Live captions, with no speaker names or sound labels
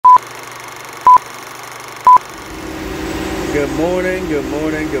Good morning,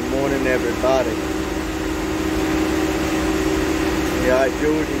 everybody. You alright,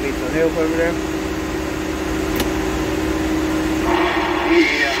 George? You need some help over there?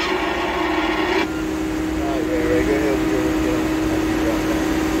 Yeah. Alright, yeah, go ahead,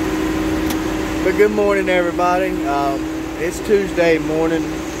 George. But good morning, everybody. It's Tuesday morning.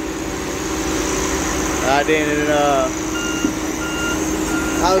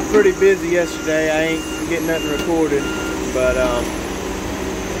 I was pretty busy yesterday. I ain't getting nothing recorded. But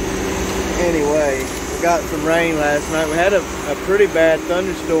anyway, we got some rain last night. We had a pretty bad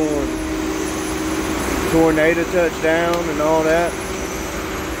thunderstorm, tornado touchdown and all that.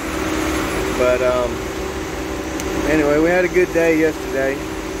 But anyway, we had a good day yesterday.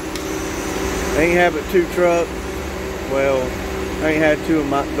 I ain't had but 2 trucks. Well, I ain't had two of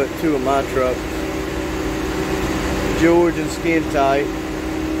my trucks. George and Skin Tight,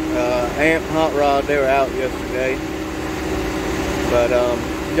 Amp, Hot Rod, they were out yesterday. But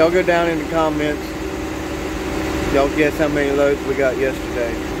y'all go down in the comments. Y'all guess how many loads we got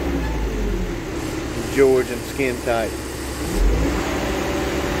yesterday. George and Skin Tight.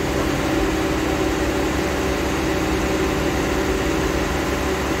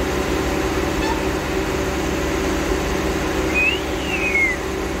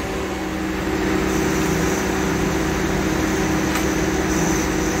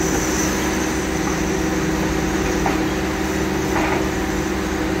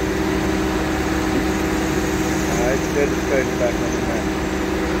 Back on the map.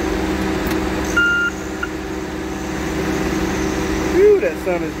 Whew, that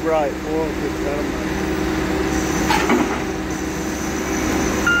sun is bright. Boy, good sun.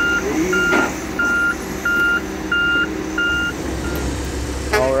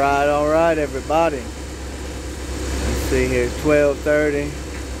 Alright, everybody. Let's see here, 12:30.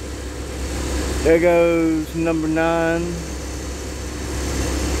 There goes number 9.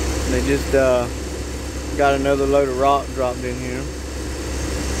 They just got another load of rock dropped in here.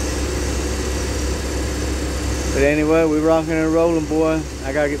 But anyway, we rocking and rolling, boy.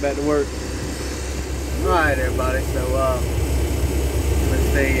 I gotta get back to work. Alright, everybody, so let's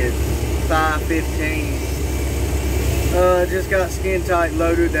see, it's 5:15. Just got Skin Tight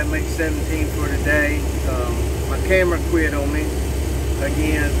loaded. That makes 17 for today. My camera quit on me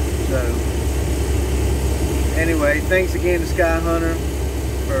again, so anyway, thanks again to Sky Hunter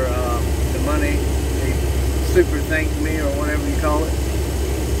for the money. Super thanked me, or whatever you call it,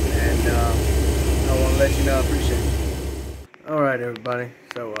 and I want to let you know I appreciate it. Alright, everybody,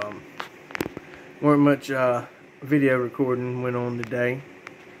 so weren't much video recording went on today.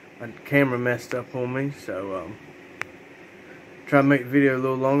 My camera messed up on me, so try to make the video a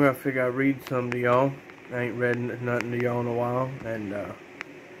little longer. I figure I'd read some to y'all. I ain't read nothing to y'all in a while, and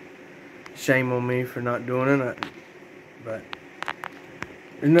shame on me for not doing it, but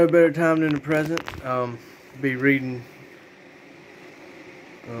there's no better time than the present. Be reading.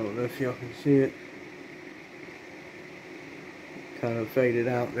 I don't know if y'all can see it. Kind of faded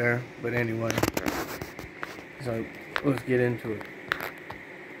out there, but anyway. So let's get into it.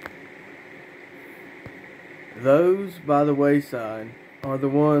 Those by the wayside are the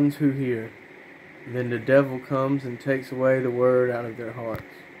ones who hear. Then the devil comes and takes away the word out of their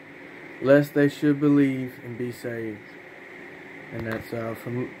hearts, lest they should believe and be saved. And that's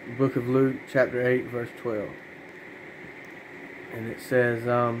from the book of Luke, chapter 8, verse 12. And it says,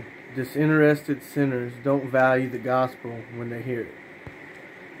 disinterested sinners don't value the gospel when they hear it.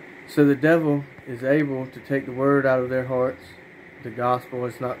 So the devil is able to take the word out of their hearts. The gospel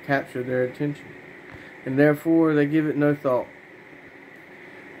has not captured their attention, and therefore they give it no thought.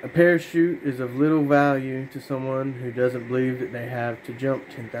 A parachute is of little value to someone who doesn't believe that they have to jump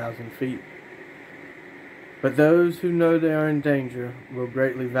 10,000 feet. But those who know they are in danger will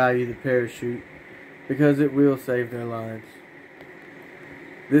greatly value the parachute because it will save their lives.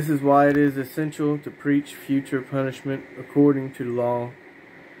 This is why it is essential to preach future punishment according to the law.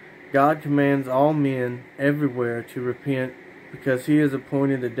 God commands all men everywhere to repent because He has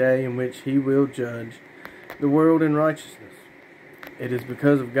appointed a day in which He will judge the world in righteousness. It is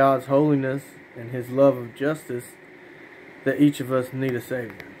because of God's holiness and His love of justice that each of us need a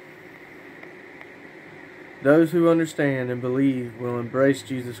Savior. Those who understand and believe will embrace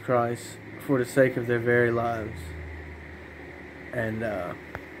Jesus Christ for the sake of their very lives. And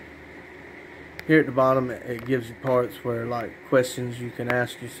here at the bottom it gives you parts where, like, questions you can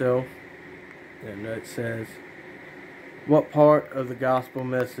ask yourself. And it says, what part of the gospel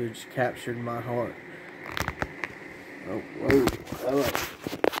message captured my heart?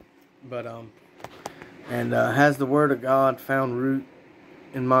 But has the word of God found root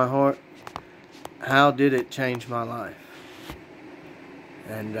in my heart? How did it change my life?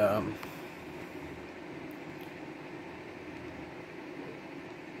 And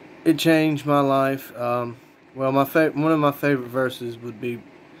it changed my life. Well, one of my favorite verses would be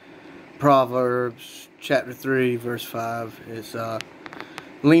Proverbs chapter 3, verse 5. It's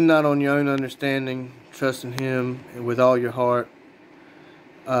lean not on your own understanding, trust in Him with all your heart.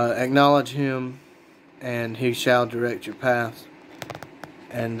 Acknowledge Him, and He shall direct your paths.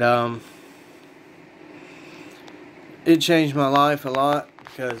 And it changed my life a lot,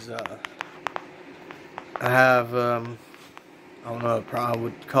 because I have, I don't know, I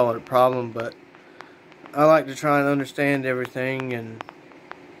would call it a problem, but I like to try and understand everything, and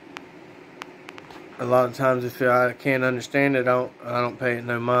a lot of times if I can't understand it, I don't pay it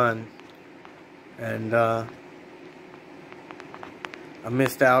no mind. And I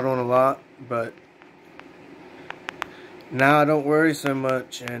missed out on a lot, but now I don't worry so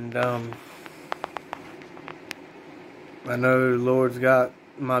much, and I know the Lord's got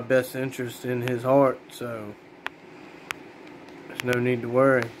my best interest in His heart, so there's no need to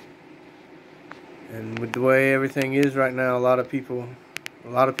worry. And with the way everything is right now, a lot of people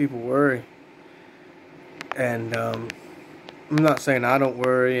worry. And I'm not saying I don't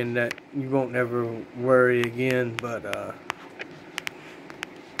worry and that you won't never worry again, but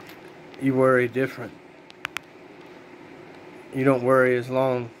you worry different. You don't worry as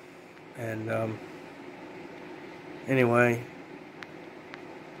long. And anyway,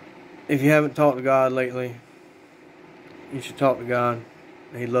 if you haven't talked to God lately, you should talk to God.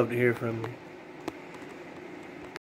 He'd love to hear from you.